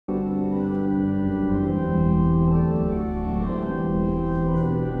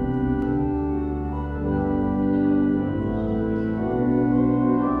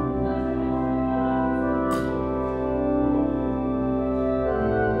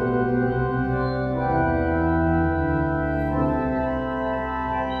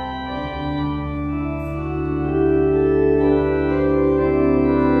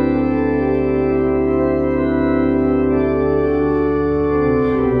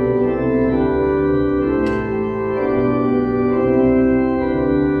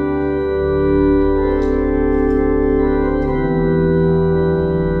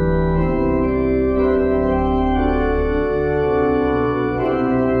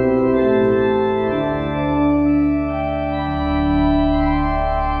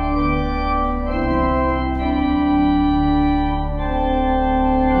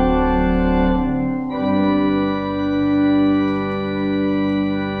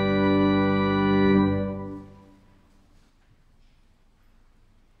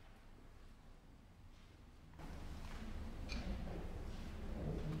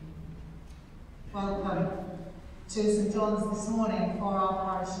to St. John's this morning for our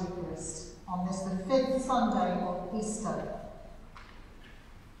Parish Eucharist on this, the 5th Sunday of Easter.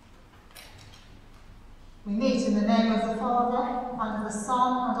 We meet in the name of the Father, and of the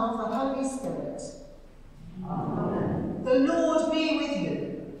Son, and of the Holy Spirit. Amen. The Lord be with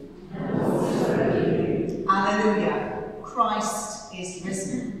you. And also with you. Alleluia. Christ is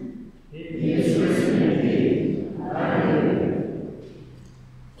risen. He is risen indeed. Alleluia.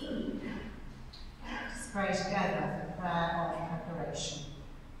 Let's pray together the prayer of preparation.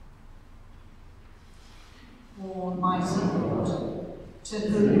 Almighty God, to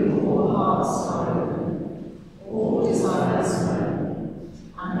whom all hearts are open, all desires known,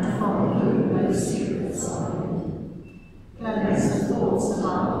 and from whom no secrets are hidden, cleanse the thoughts of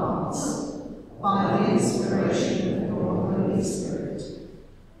our hearts by the inspiration of your Holy Spirit,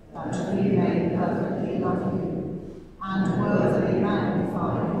 that we may perfectly love you and worthily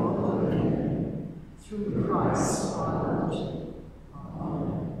magnify your holy name, through Christ our Lord.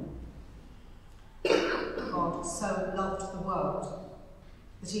 Amen. God so loved the world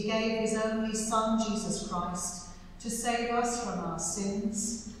that he gave his only Son, Jesus Christ, to save us from our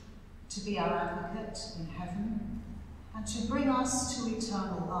sins, to be our advocate in heaven, and to bring us to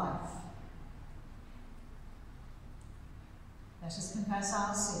eternal life. Let us confess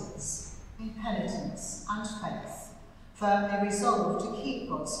our sins in penitence and faith, firmly resolved to keep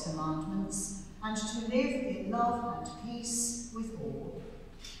God's commandments and to live in love and peace with all.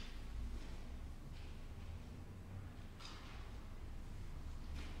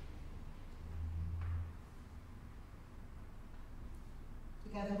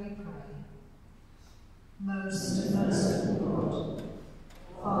 Together we pray. Most merciful God,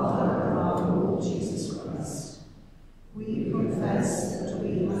 Father of our Lord Jesus Christ, we confess that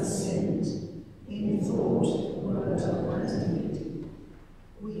we have sinned in thought, word, and deed.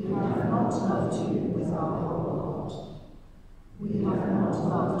 We have not loved you with our whole heart. We have not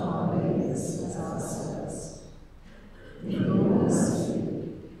loved our neighbours as ourselves. In your mercy,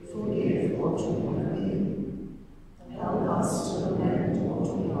 forgive what we have been. Help us to amend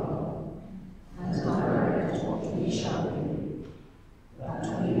what we are, and direct what we shall be, that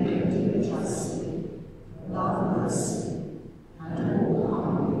we may do justly, love mercy, and walk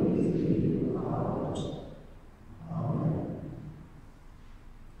humbly with you, our God. Amen.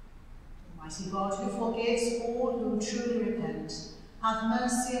 Almighty God, who forgives all who truly repent, have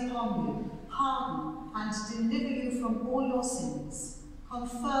mercy upon you, pardon and deliver you from all your sins,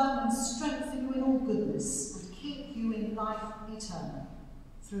 confirm and strengthen you in all goodness, and keep you in life eternal,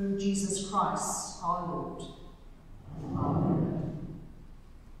 through Jesus Christ our Lord. Amen.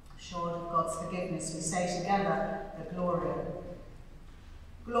 Assured of God's forgiveness, we say together the Gloria.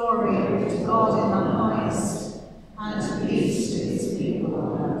 Glory to God in the highest, and peace to his people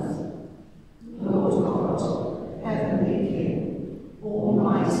on earth. Lord God, heavenly King,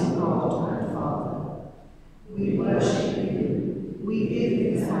 almighty God and Father, we worship you, we give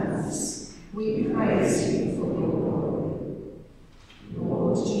you thanks, we praise you for your glory.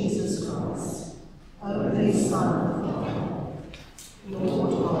 Lord Jesus Christ, only Son of God,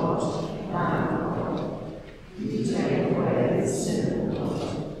 Lord God, Lamb of God, you take away the sin of God,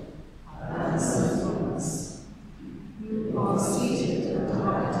 ransom from us. You are seated at the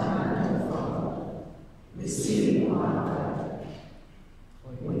right hand of the Father. Receive our prayer.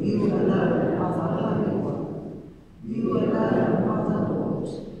 For you alone are the Holy One. You alone are the Lord.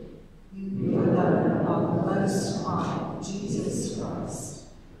 You alone are the Most High, Jesus Christ,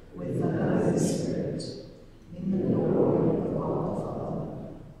 with the Holy Spirit, in the glory of God the Father.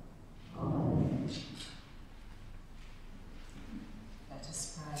 Amen. Let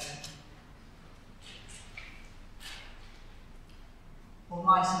us pray.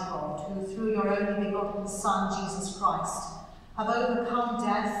 Almighty God, who through your only begotten Son, Jesus Christ, have overcome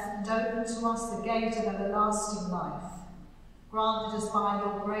death and opened to us the gate of everlasting life, grant that as by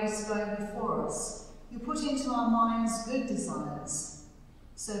your grace going before us, you put into our minds good desires,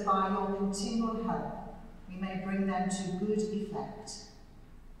 so by your continual help we may bring them to good effect.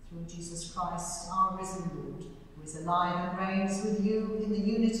 Through Jesus Christ, our risen Lord, who is alive and reigns with you in the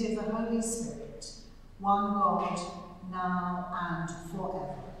unity of the Holy Spirit, one God, now and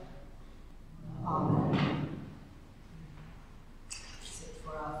forever. Amen. Sit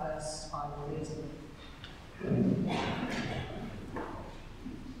for our first Bible reading.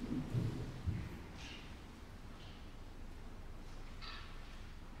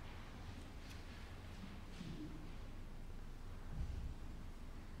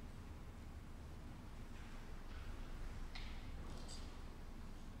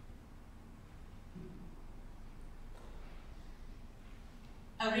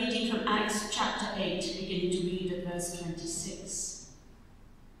 A reading from Acts chapter 8, beginning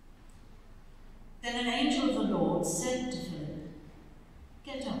Then an angel of the Lord said to Philip,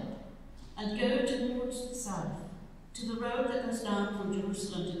 "Get up and go towards the south, to the road that goes down from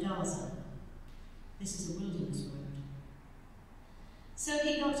Jerusalem to Gaza." This is a wilderness road. So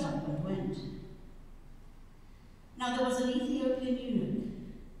he got up and went. Now there was an Ethiopian eunuch,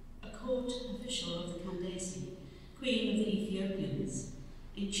 a court official of the Candace, queen of the Ethiopians,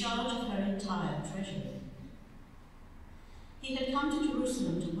 in charge of her entire treasury. He had come to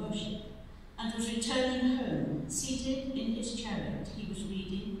Jerusalem to worship, and was returning home. Seated in his chariot, he was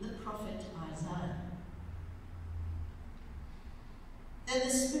reading the prophet Isaiah. Then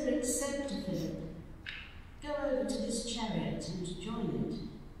the Spirit said to Philip, "Go over to this chariot and join it."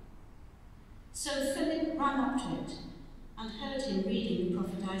 So Philip ran up to it and heard him reading the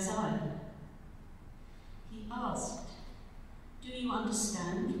prophet Isaiah. He asked, "Do you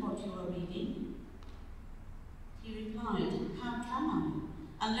understand what you are reading?" He replied, "How can I,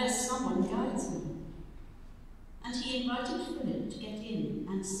 unless someone guides me?" And he invited Philip to get in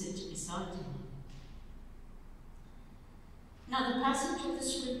and sit beside him. Now the passage of the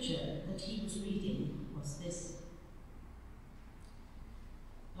scripture that he was reading was this: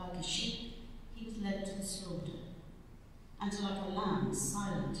 "Like a sheep he was led to the slaughter, and like a lamb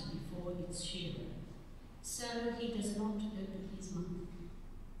silent before its shearer, so he does not open his mouth.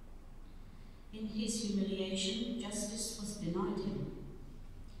 In his humiliation justice was denied him.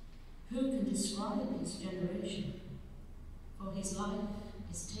 Who can describe his generation? For his life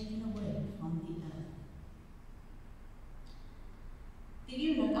is taken away from the earth." The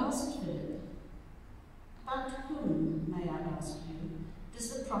eunuch asked Philip, "About whom, may I ask you,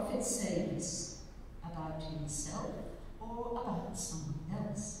 does the prophet say this? About himself or about someone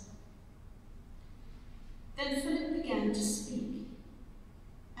else?" Then Philip began to speak,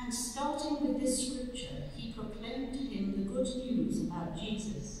 and starting with this scripture, he proclaimed to him the good news about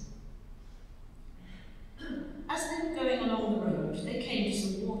Jesus. As they were going along the road, they came to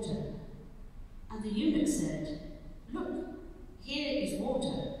some water, and the eunuch said, "Look, here is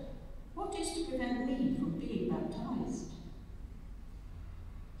water. What is to prevent me from being baptized?"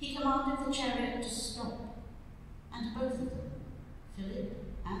 He commanded the chariot to stop, and both of them, Philip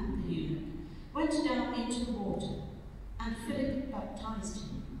and the eunuch, went down into the water, and Philip baptized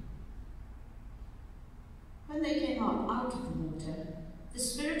him. When they came up out of the water, the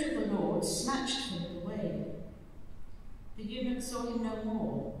Spirit of the Lord snatched Philip away. The eunuch saw him no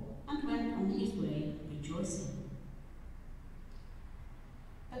more, and went on his way rejoicing.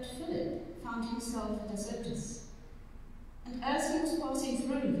 But Philip found himself at Azotus, and as he was passing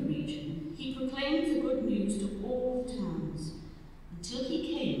through the region, he proclaimed the good news to all the towns, until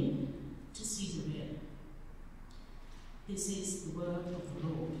he came to Caesarea. This is the word of the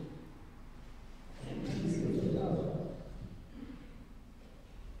Lord. Thanks be to God.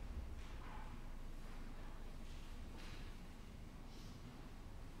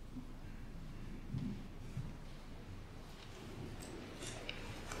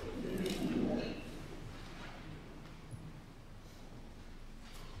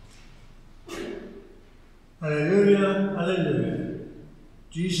 Hallelujah, hallelujah.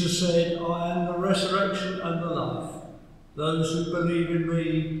 Jesus said, "I am the resurrection and the life. Those who believe in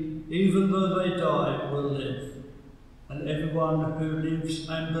me, even though they die, will live. And everyone who lives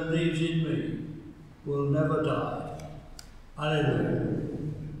and believes in me will never die." Hallelujah.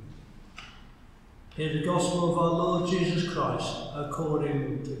 Hear the gospel of our Lord Jesus Christ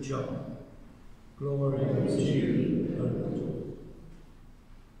according to John. Glory to you, O Lord.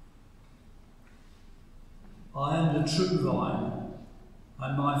 I am the true vine,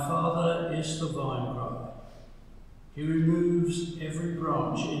 and my Father is the vine grower. He removes every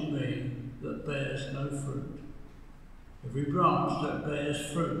branch in me that bears no fruit. Every branch that bears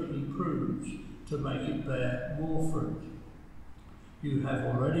fruit he prunes to make it bear more fruit. You have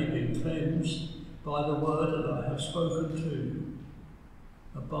already been cleansed by the word that I have spoken to you.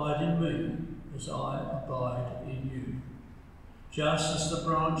 Abide in me as I abide in you. Just as the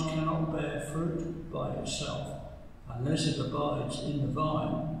branch cannot bear fruit by itself unless it abides in the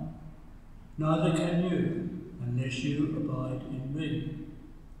vine, neither can you unless you abide in me.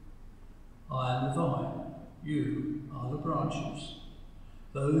 I am the vine, you are the branches.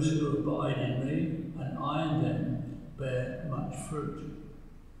 Those who abide in me and I in them bear much fruit,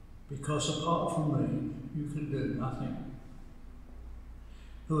 because apart from me you can do nothing.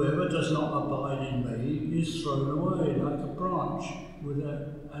 Whoever does not abide in me is thrown away like a branch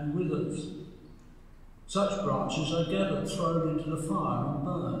and withers. Such branches are gathered, thrown into the fire and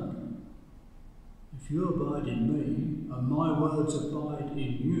burned. If you abide in me and my words abide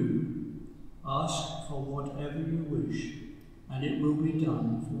in you, ask for whatever you wish and it will be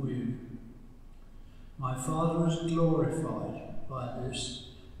done for you. My Father is glorified by this,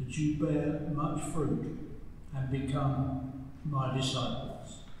 that you bear much fruit and become my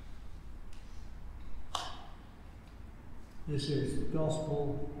disciples. This is the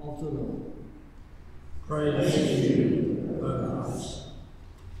gospel of the Lord. Praise to you, O Christ.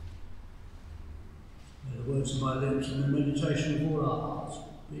 May the words of my lips and the meditation of all our hearts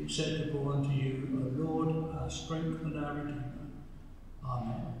be acceptable unto you, O Lord, our strength and our Redeemer.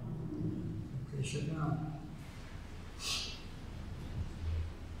 Amen. Please sit down.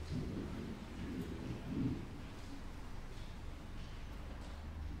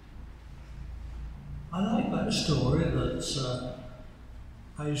 I like that story that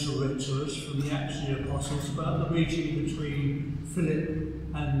Hazel read to us from the Acts of the Apostles about the meeting between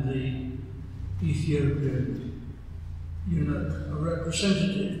Philip and the Ethiopian eunuch, a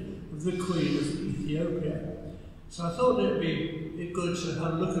representative of the Queen of Ethiopia. So I thought it would be good to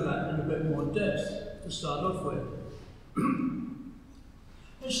have a look at that in a bit more depth to start off with.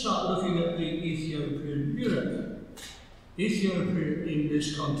 Let's start looking at the Ethiopian eunuch. Ethiopia, in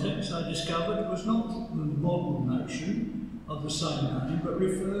this context, I discovered, was not the modern nation of the same name, but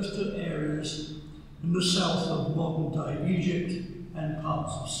refers to areas in the south of modern-day Egypt and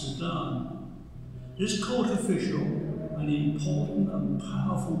parts of Sudan. This court official, an important and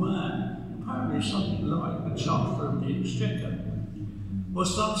powerful man, apparently something like the Chancellor of the Exchequer,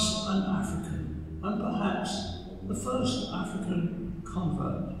 was thus an African, and perhaps the first African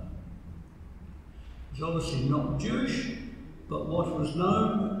convert. He was obviously not Jewish, but what was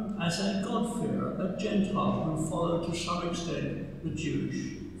known as a God-fearer, a Gentile who followed to some extent the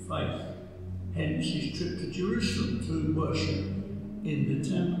Jewish faith. Hence his trip to Jerusalem to worship in the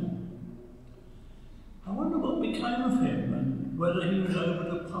temple. I wonder what became of him and whether he was able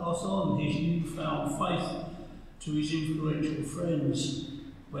to pass on his newfound faith to his influential friends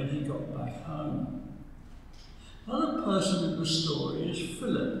when he got back home. Another person in the story is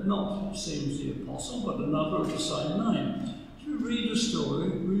Philip, not, it seems, the apostle, but another of the same name. As we read the story,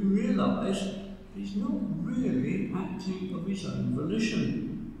 we realise he's not really acting of his own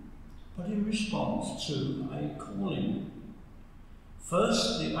volition, but in response to a calling.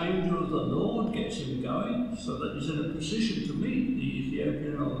 First, the angel of the Lord gets him going, so that he's in a position to meet the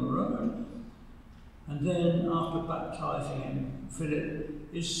Ethiopian on the road. And then, after baptising him,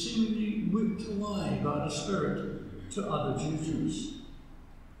 Philip is seemingly whipped away by the Spirit to other duties.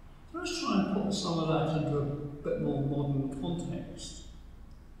 So let's try and put some of that into a bit more modern context.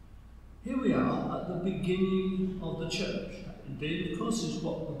 Here we are at the beginning of the church. Indeed, of course, is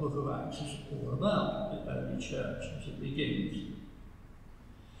what the book of Acts is all about, the early church as it begins.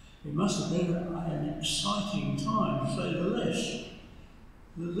 It must have been an exciting time, to say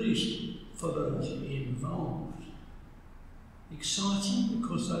the least for those involved. Exciting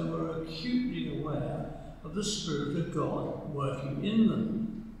because they were acutely aware of the Spirit of God working in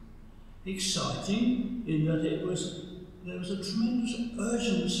them. Exciting in that there was a tremendous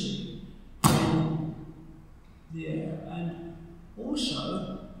urgency in the air, and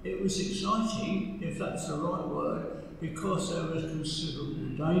also it was exciting, if that's the right word, because there was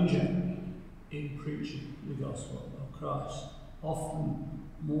considerable danger in preaching the gospel of Christ, often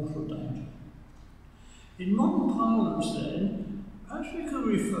mortal danger. In modern parlance then, perhaps we could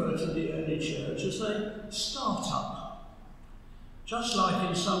refer to the early church as a start-up. Just like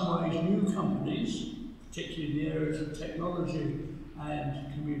in some ways new companies, particularly in the areas of technology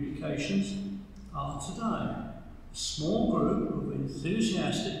and communications, are today. A small group of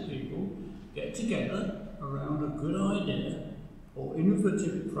enthusiastic people get together around a good idea or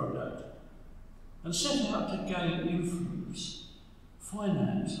innovative product and set out to gain influence,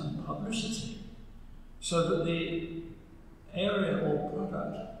 finance and publicity so that the area or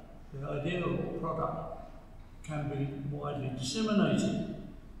product, the idea or product, can be widely disseminated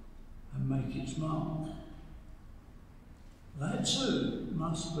and make its mark. That too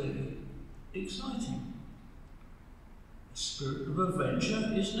must be exciting. A spirit of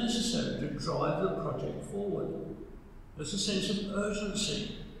adventure is necessary to drive the project forward. There's a sense of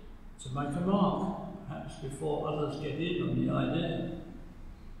urgency to make a mark, perhaps before others get in on the idea.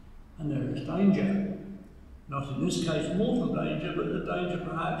 And there is danger. Not in this case mortal danger, but the danger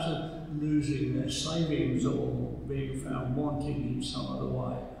perhaps of losing their savings or being found wanting in some other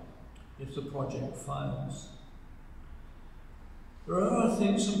way if the project fails. There are, I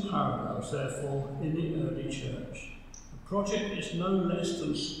think, some parallels, therefore, in the early church. The project is no less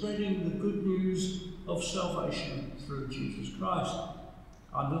than spreading the good news of salvation through Jesus Christ,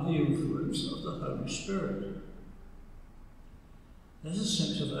 under the influence of the Holy Spirit. There's a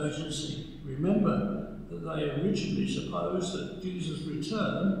sense of urgency. Remember that they originally supposed that Jesus'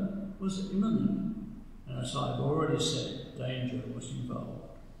 return was imminent. And as I've already said, danger was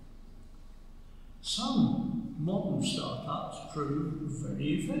involved. Some modern startups prove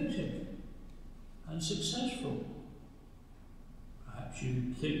very effective and successful. Perhaps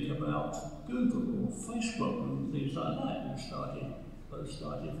you think about Google or Facebook and things like that, both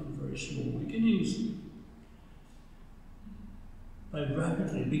started from very small beginnings. They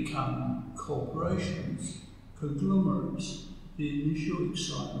rapidly become corporations, conglomerates. The initial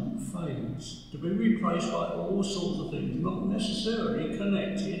excitement fades, to be replaced by all sorts of things not necessarily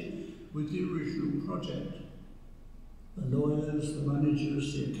connected with the original project. The lawyers, the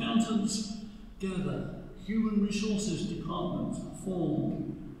managers, the accountants gather, human resources departments are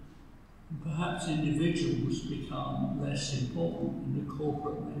formed, and perhaps individuals become less important in the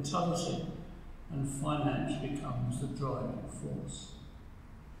corporate mentality, and finance becomes the driving force.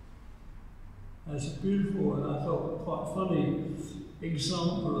 There's a beautiful and I thought quite funny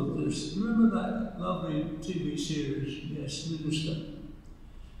example of this. Remember that lovely TV series, Yes, Minister?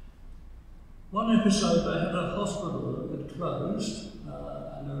 One episode they had a hospital that had closed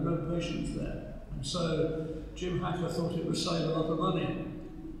and there were no patients there. And so Jim Hacker thought it would save a lot of money.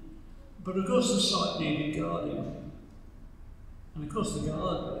 But of course the site needed guarding. And of course the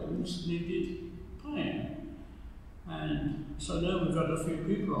guardians needed paying. And so now we've got a few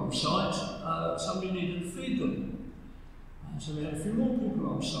people on site, somebody needed to feed them. And so we had a few more people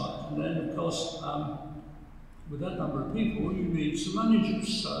on site. And then of course, with that number of people, you need some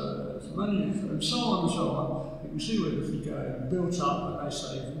managers. So some managers and so on and so on. You can see where this is going. Built up, and they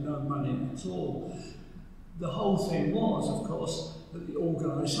save no money at all. The whole thing was, of course, that the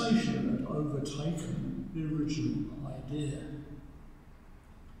organisation had overtaken the original idea.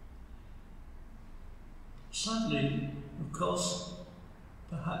 Sadly, of course,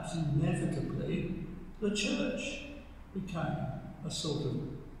 perhaps inevitably, the church became a sort of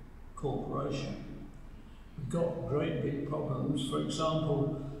corporation. We've got great big problems. For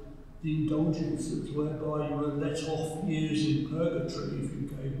example, the indulgences whereby you were let off years in purgatory if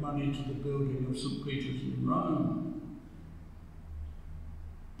you gave money to the building of St. Peter's in Rome.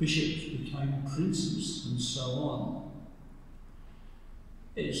 Bishops became princes and so on.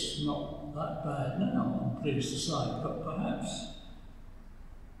 It's not that bad now, I'm pleased to say, but perhaps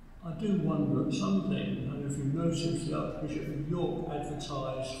I do wonder at something. I don't know if you've noticed the Archbishop of York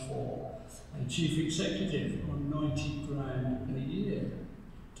advertised for a chief executive on 90 grand a year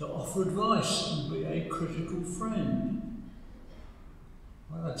to offer advice and be a critical friend.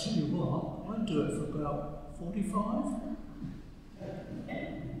 Well, I tell you what, I'd do it for about 45.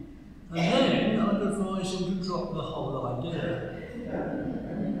 And then I'd advise him to drop the whole idea.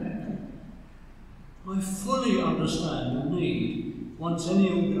 I fully understand the need, once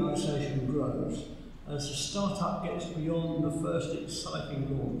any organisation grows, as the start-up gets beyond the first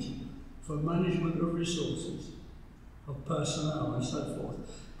exciting launch, for management of resources, of personnel and so forth.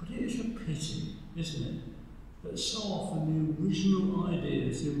 But it is a pity, isn't it, that so often the original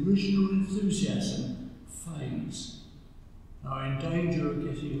ideas, the original enthusiasm fades, and are in danger of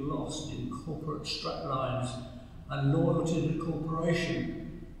getting lost in corporate straplines and loyalty to corporation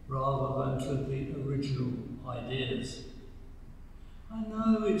rather than to the original ideas. I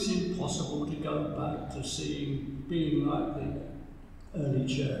know it's impossible to go back to being like the early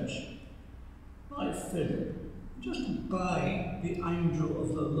church, like Philip. Just obey the angel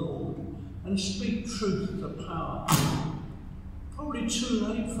of the Lord and speak truth to power. Probably too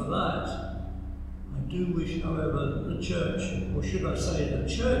late for that. I do wish, however, that the church, or should I say the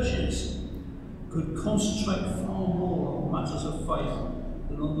churches, could concentrate far more on matters of faith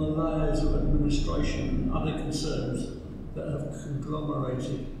than on the layers of administration and other concerns that have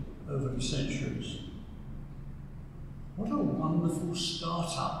conglomerated over the centuries. What a wonderful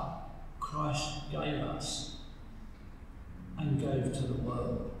start-up Christ gave us and gave to the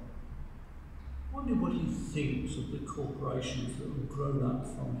world. I wonder what he thinks of the corporations that have grown up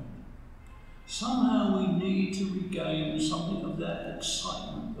from it. Somehow we need to regain something of that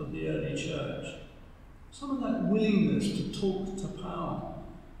excitement of the early church, some of that willingness to talk to power,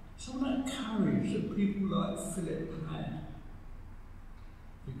 some of that courage that people like Philip had.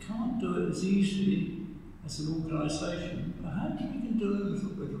 We can't do it as easily as an organisation. Perhaps we can do a little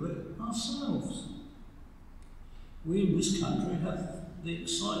bit of it ourselves. We in this country have the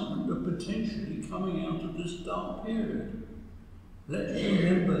excitement of potentially coming out of this dark period. Let's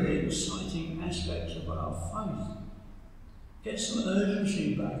remember the exciting aspects of our faith. Get some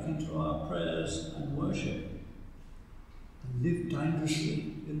urgency back into our prayers and worship, and live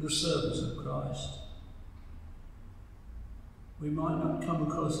dangerously in the service of Christ. We might not come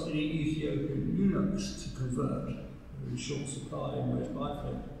across any Ethiopian eunuchs to convert. They're in short supply in West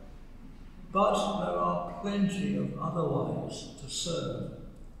Byfleet. But there are plenty of other ways to serve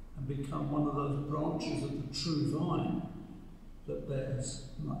and become one of those branches of the true vine that bears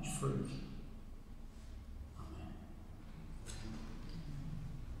much fruit. Amen.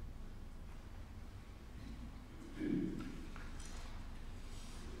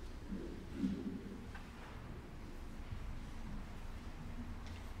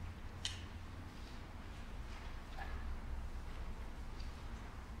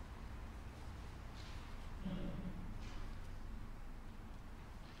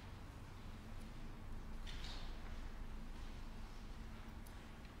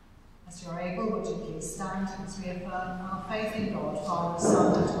 As you are able, would you please stand as we affirm our faith in God, Father,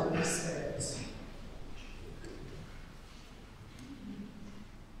 Son, and Holy Spirit.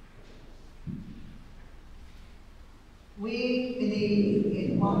 We believe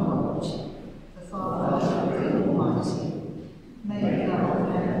in one God, the Father, the Almighty, maker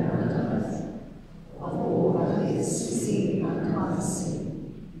of heaven and earth, of all that is seen and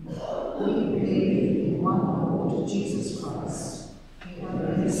unseen. We believe in one Lord, Jesus Christ, the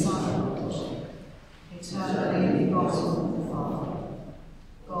only Son of God, eternally begotten of the Father,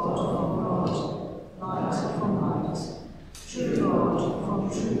 God from God, light from light, true God from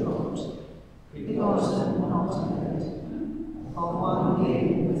true God, begotten, not made, of one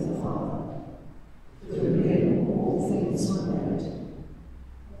being with the Father. Through him all things were made.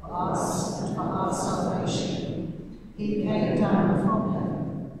 For us and for our salvation, he came down from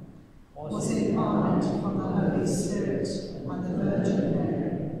heaven, was incarnate from the Holy Spirit and the Virgin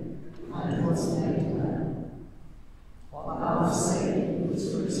Mary, and was made man. For our sake he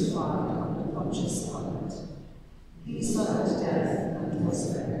was crucified under Pontius Pilate. He suffered death and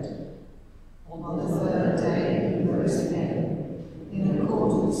was buried. On the third day he rose again, in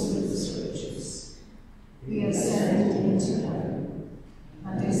accordance with the Scriptures. He ascended into heaven,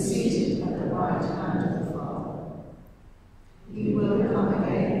 and is seated at the right hand of the Father. He will come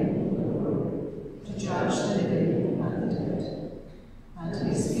again to judge the living and the dead, and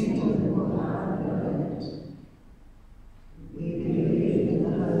his kingdom will have no end. We believe in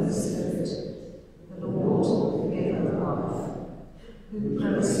the Holy Spirit, the Lord, the giver of life, who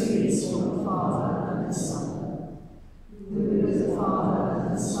proceeds from the Father and the Son, who with the Father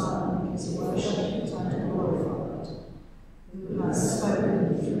and the Son is worshipped and glorified, who has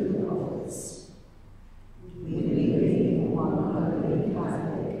spoken through the prophets. We believe in one holy,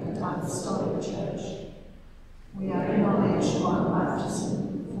 Catholic, and apostolic Church. We acknowledge one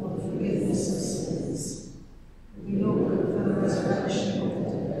baptism for the forgiveness of sins. We look for the resurrection of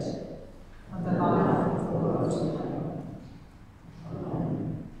the dead and the life of the world to come.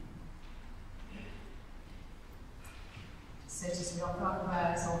 Amen. Sit as we offer our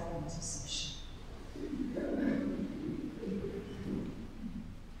prayers of intercession.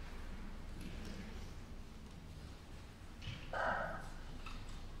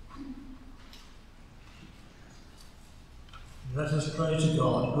 Let us pray to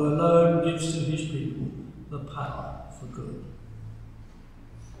God, who alone gives to his people the power for good.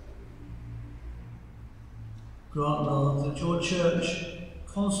 Grant, Lord, that your church,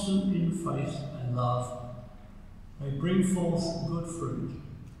 constant in faith and love, may bring forth good fruit,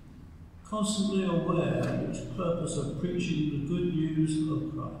 constantly aware of its purpose of preaching the good news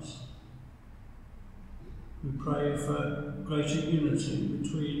of Christ. We pray for greater unity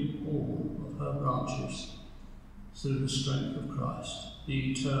between all of her branches, through the strength of Christ,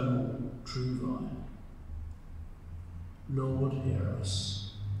 the eternal true vine. Lord, hear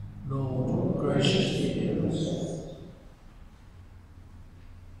us. Lord, graciously hear us.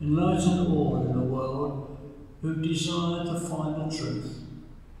 Enlighten all in the world who desire to find the truth,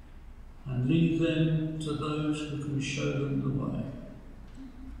 and lead them to those who can show them the way.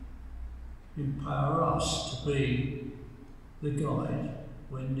 Empower us to be the guide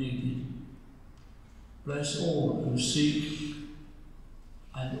when needed. Bless all who seek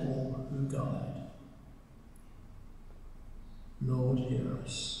and all who guide. Lord, hear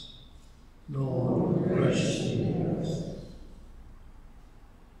us. Lord, graciously hear us.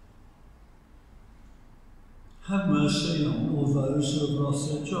 Have mercy on all those who have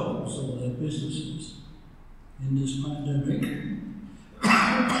lost their jobs or their businesses in this pandemic.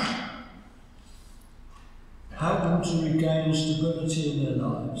 Help them to regain stability in their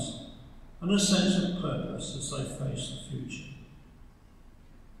lives and a sense of purpose as they face the future.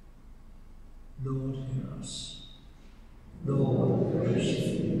 Lord, hear us. Lord,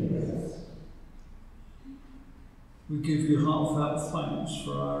 graciously hear us. We give you heartfelt thanks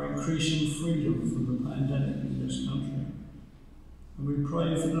for our increasing freedom from the pandemic in this country, and we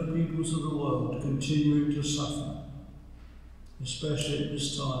pray for the peoples of the world continuing to suffer, especially at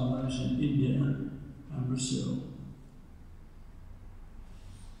this time those in India and Brazil.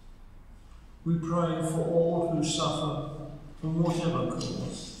 We pray for all who suffer from whatever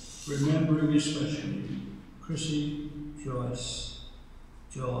cause, remembering especially Chrissy, Joyce,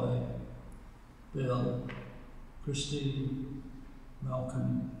 Joy, Bill, Christine,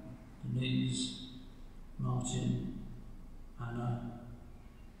 Malcolm, Denise, Martin, Anna,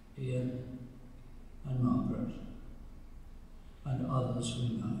 Ian, and Margaret, and others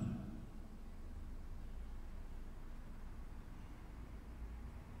we know.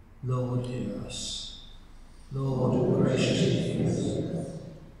 Lord, hear us. Lord, graciously hear us.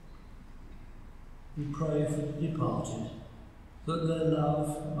 We pray for the departed, that their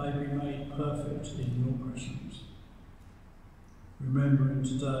love may be made perfect in your presence. Remembering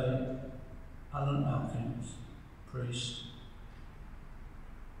today Alan Alkins, priest,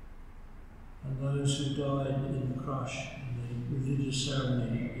 and those who died in the crush in the religious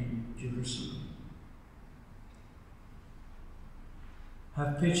ceremony in Jerusalem.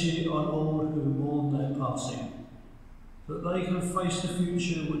 Have pity on all who mourn their passing, that they can face the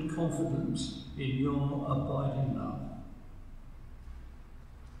future with confidence in your abiding love.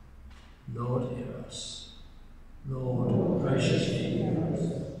 Lord, hear us. Lord, graciously hear us.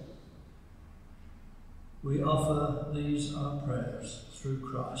 We offer these our prayers through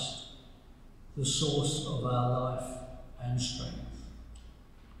Christ, the source of our life and strength.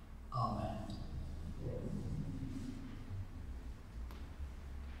 Amen.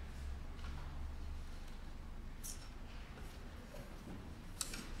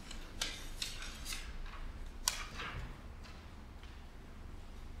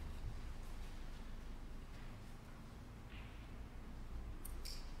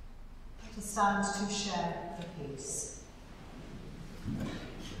 To stand to share the peace.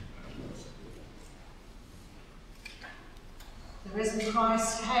 The risen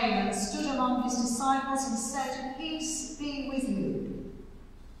Christ came and stood among his disciples and said, "Peace be with you."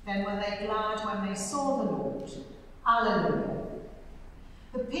 Then were they glad when they saw the Lord. Alleluia.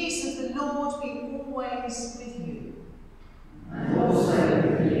 The peace of the Lord be always with you. And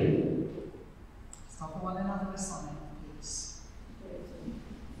also with you. Stop for one another with silent peace.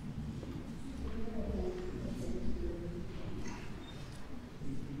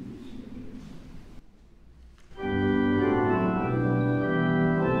 Amen.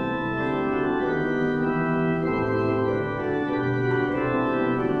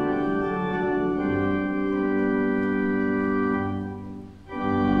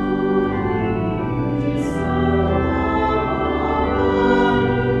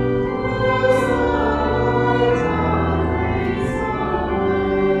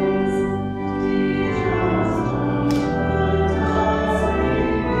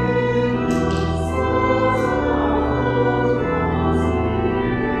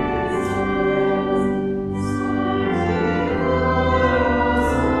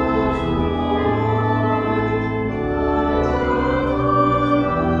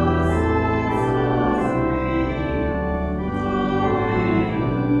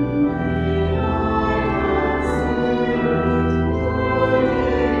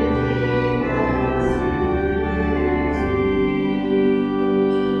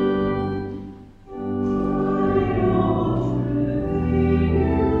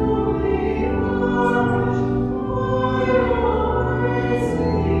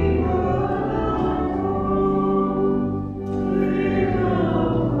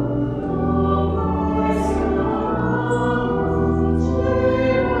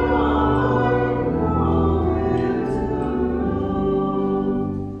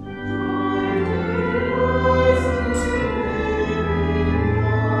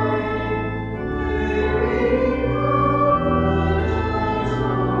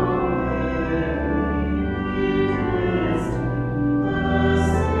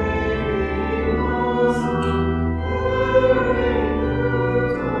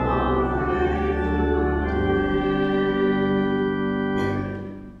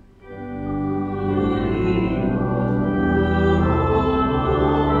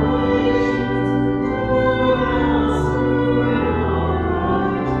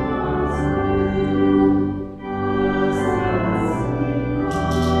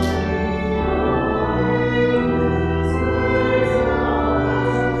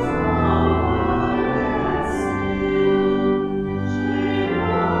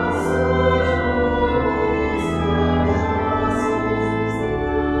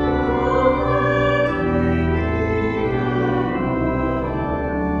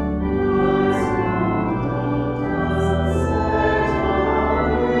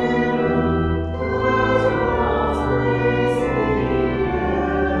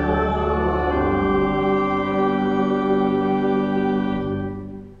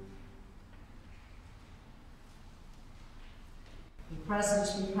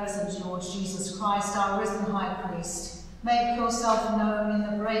 Make yourself known in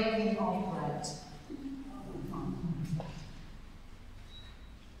the breaking of bread.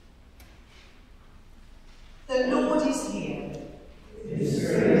 The Lord is here.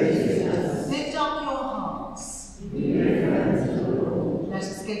 Lift up your hearts. Let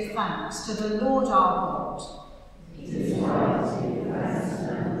us give thanks to the Lord our God.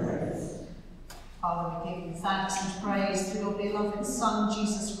 Father, we give you thanks and praise through your beloved Son,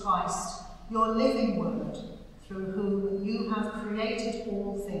 Jesus Christ, your living word, through whom you have created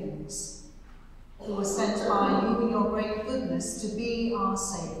all things, who was sent by you in your great goodness to be our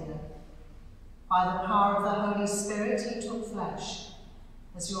Saviour. By the power of the Holy Spirit, he took flesh.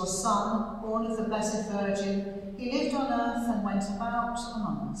 As your Son, born of the Blessed Virgin, he lived on earth and went about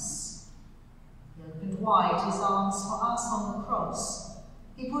among us. He opened wide his arms for us on the cross.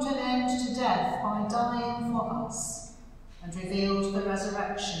 He put an end to death by dying for us, and revealed the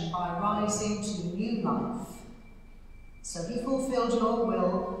resurrection by rising to new life. So he fulfilled your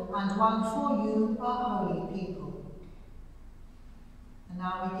will and won for you a holy people. And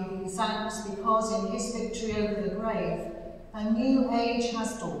now we give you thanks because in his victory over the grave, a new age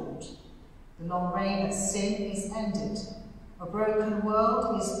has dawned. The long reign of sin is ended. A broken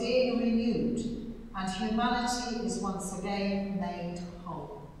world is being renewed, and humanity is once again made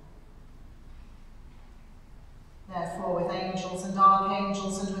whole. Therefore, with angels and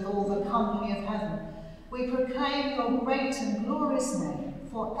archangels and with all the company of heaven, we proclaim your great and glorious name,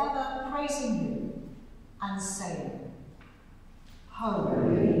 forever praising you and saying,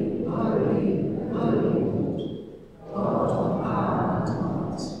 Holy, holy, holy Lord, God of power and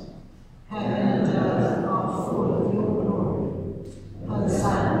might. Heaven and earth are full of your glory.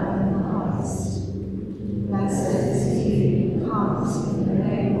 Hosanna in the highest. Blessed is he who comes in the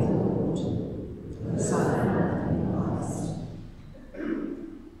name of the Lord. Hosanna in the highest.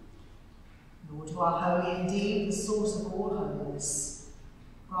 Lord, who are holy indeed, the source of all holiness,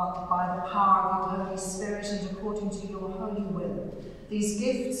 grant by the power of your Holy Spirit and according to your holy will, these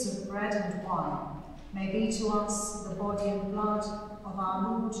gifts of bread and wine may be to us the body and blood of our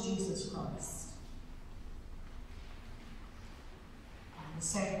Lord Jesus Christ. On the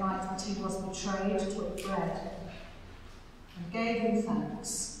same night that he was betrayed, took bread and gave you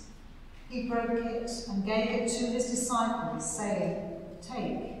thanks. He broke it and gave it to his disciples, saying,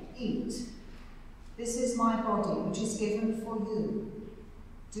 Take, eat. This is my body, which is given for you.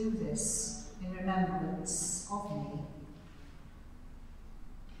 Do this in remembrance of me.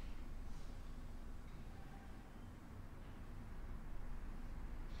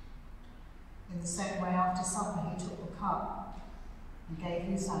 In the same way, after supper, he took the cup and gave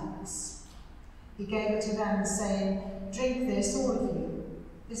you thanks. He gave it to them, saying, Drink this, all of you.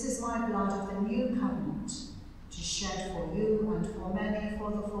 This is my blood of the new covenant, which is shed for you and for many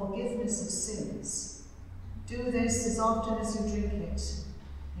for the forgiveness of sins. Do this as often as you drink it,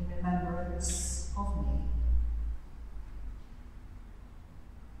 in remembrance of me.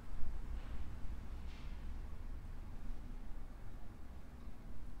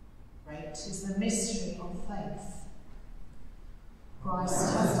 Great is the mystery of faith.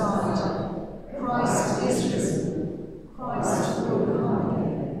 Christ has died. Christ is risen. Christ will come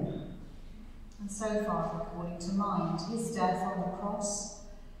again. And so, Father, calling to mind his death on the cross,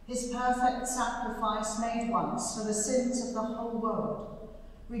 his perfect sacrifice made once for the sins of the whole world,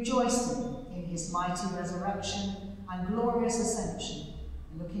 rejoicing in his mighty resurrection and glorious ascension,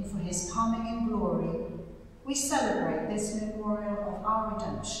 and looking for his coming in glory, we celebrate this memorial of our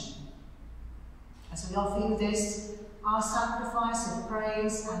redemption. As we offer you this, our sacrifice of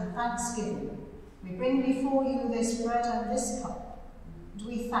praise and thanksgiving, we bring before you this bread and this cup, and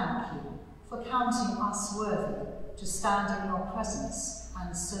we thank you for counting us worthy to stand in your presence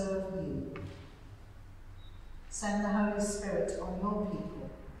and serve you. Send the Holy Spirit on your people,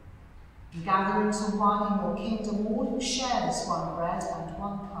 and gather into one in your kingdom all who share this one bread and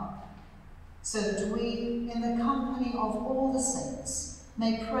one cup, so that we, in the company of all the saints,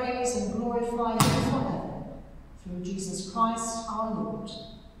 may praise and glorify you forever, through Jesus Christ our Lord,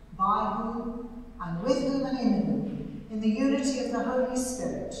 by whom, and with whom and in whom, in the unity of the Holy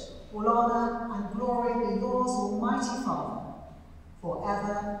Spirit, all honour and glory be yours, Almighty Father,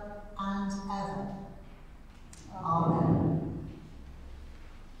 forever and ever. Amen.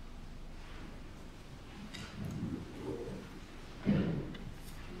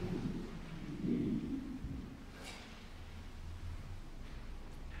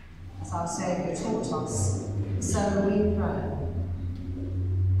 As our Saviour taught us, so we pray.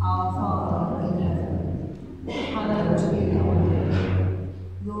 Our Father in heaven, hallowed be your name.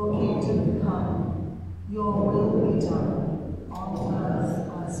 Your kingdom come, your will be done, on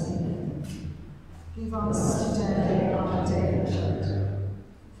earth as in heaven. Give us today our our daily bread.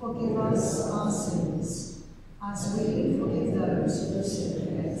 Forgive us our sins, as we forgive those who sin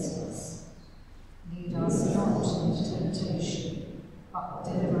against us. Lead us not into temptation, but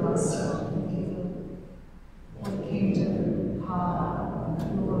deliver us from evil. For the kingdom, power,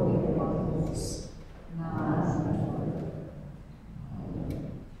 and glory are yours, now and forever.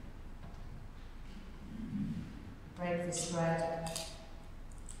 Amen. Break this bread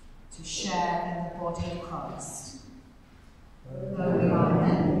to share in the body of Christ. Though we are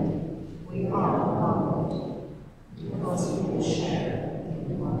many, we are one body, because we will share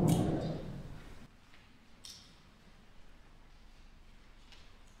in one bread.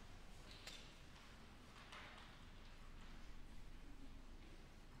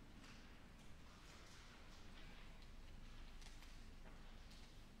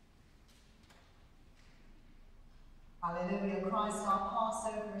 Alleluia, Christ our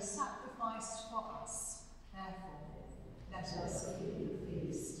Passover is sacrificed for us. Therefore, let us keep the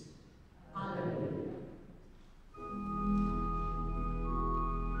feast. Alleluia.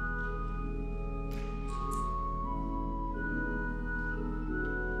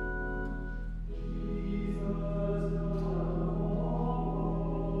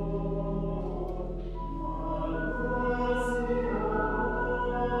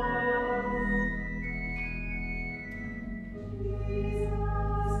 Jesus,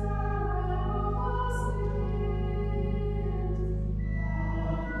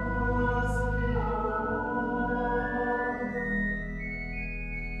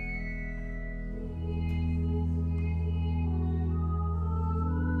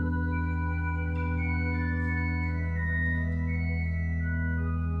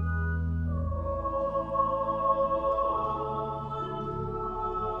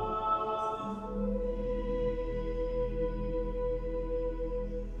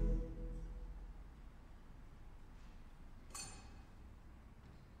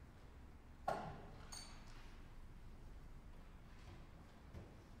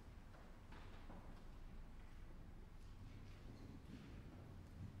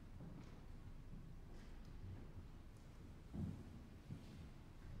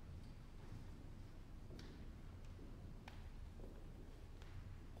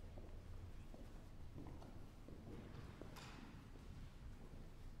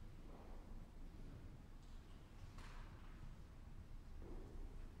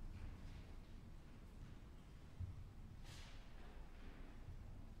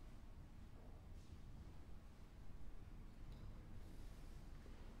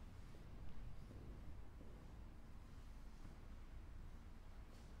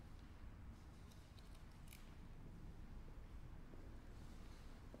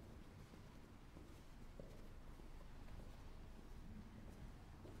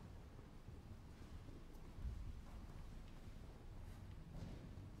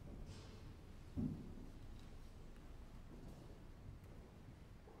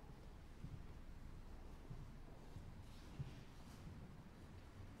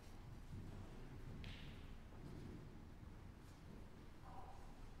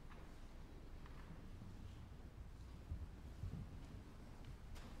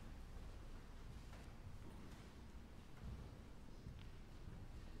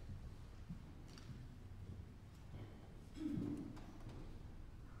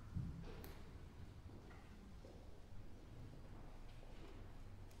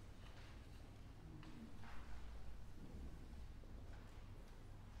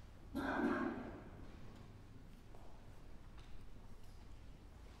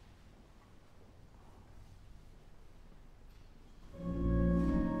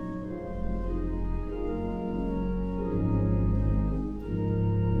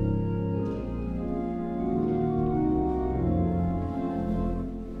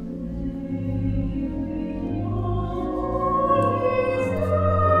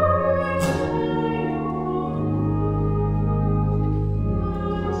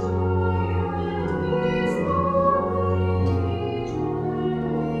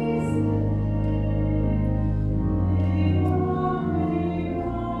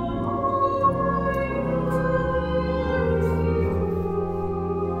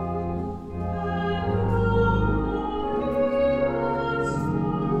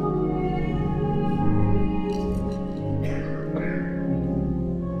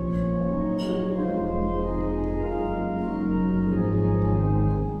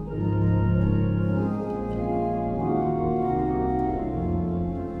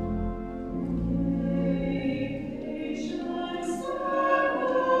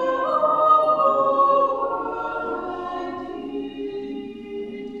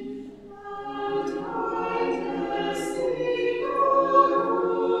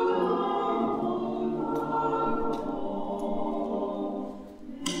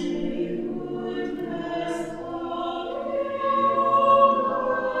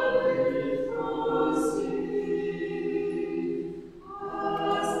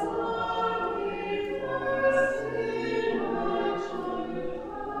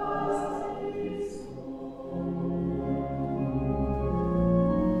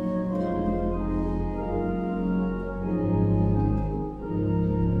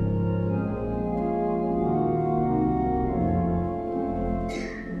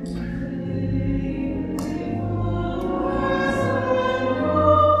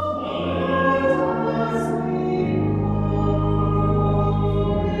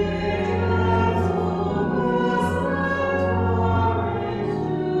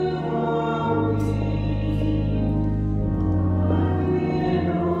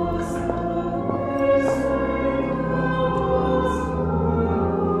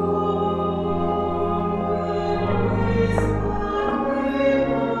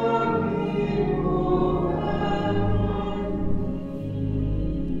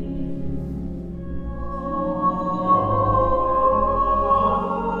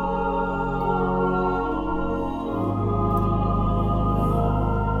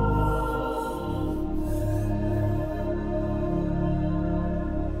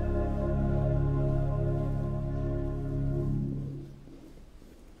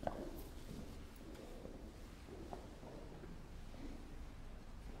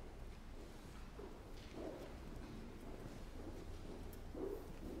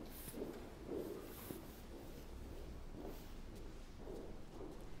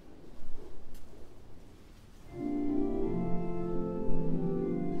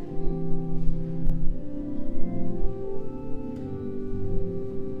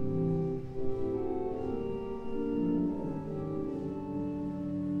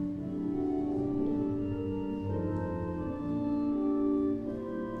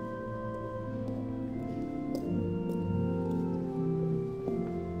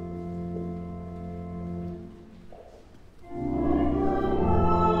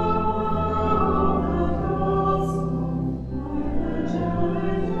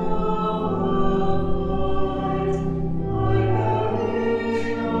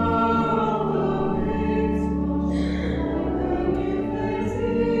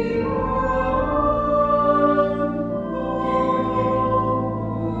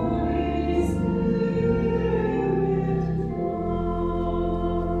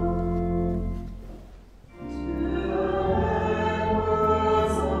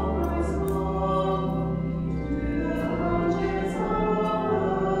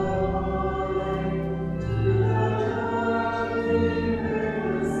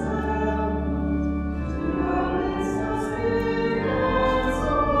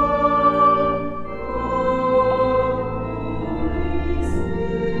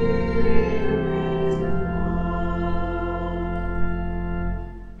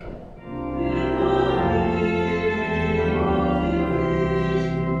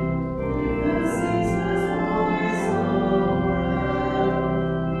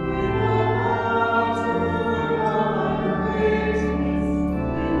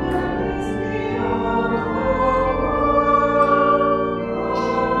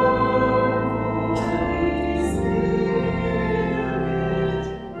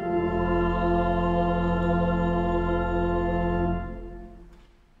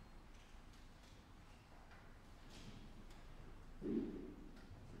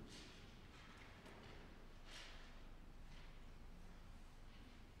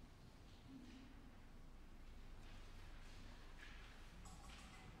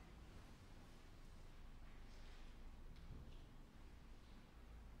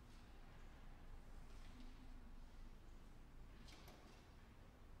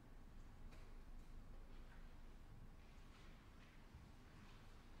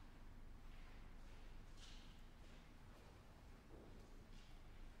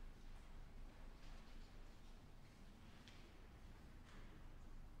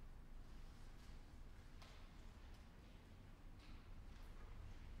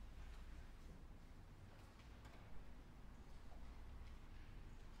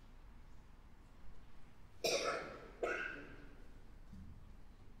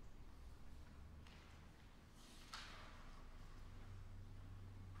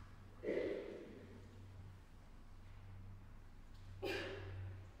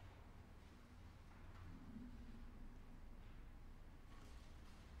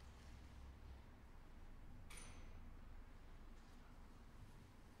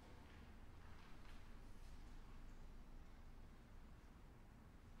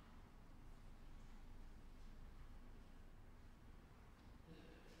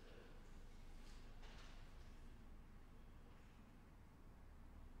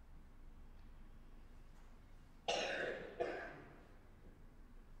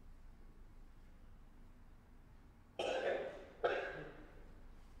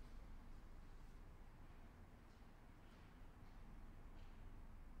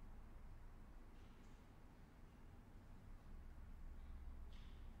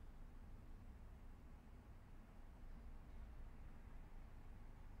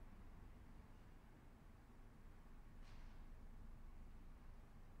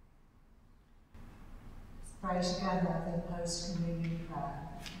 pray together the post-communion prayer.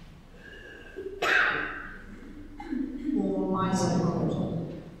 Almighty God,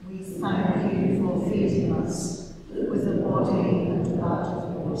 we thank you for feeding us with the body and blood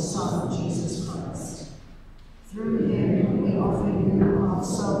of your Son, Jesus Christ. Through him we offer you our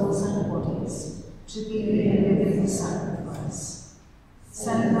souls and bodies to be a living sacrifice.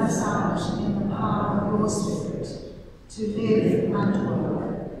 Send us out in the power of your Spirit to live and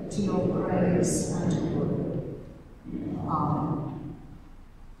work to your praise and glory. Amen.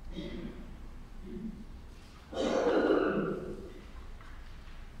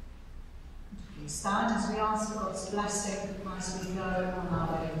 Please stand as we ask for God's blessing as we go on our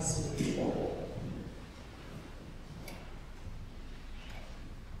way this week.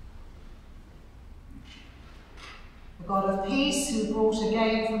 The God of peace, who brought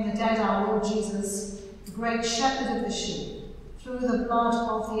again from the dead our Lord Jesus, the great shepherd of the sheep, through the blood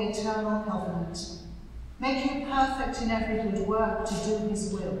of the eternal covenant, make you perfect in every good work to do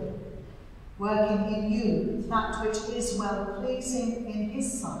his will, working in you that which is well-pleasing in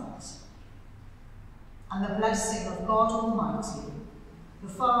his sight. And the blessing of God Almighty, the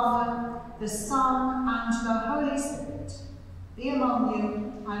Father, the Son, and the Holy Spirit, be among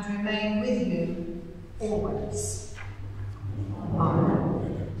you and remain with you always.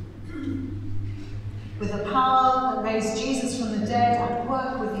 Amen. With the power that raised Jesus from the dead at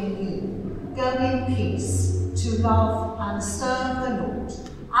work within you, go in peace to love and serve the Lord.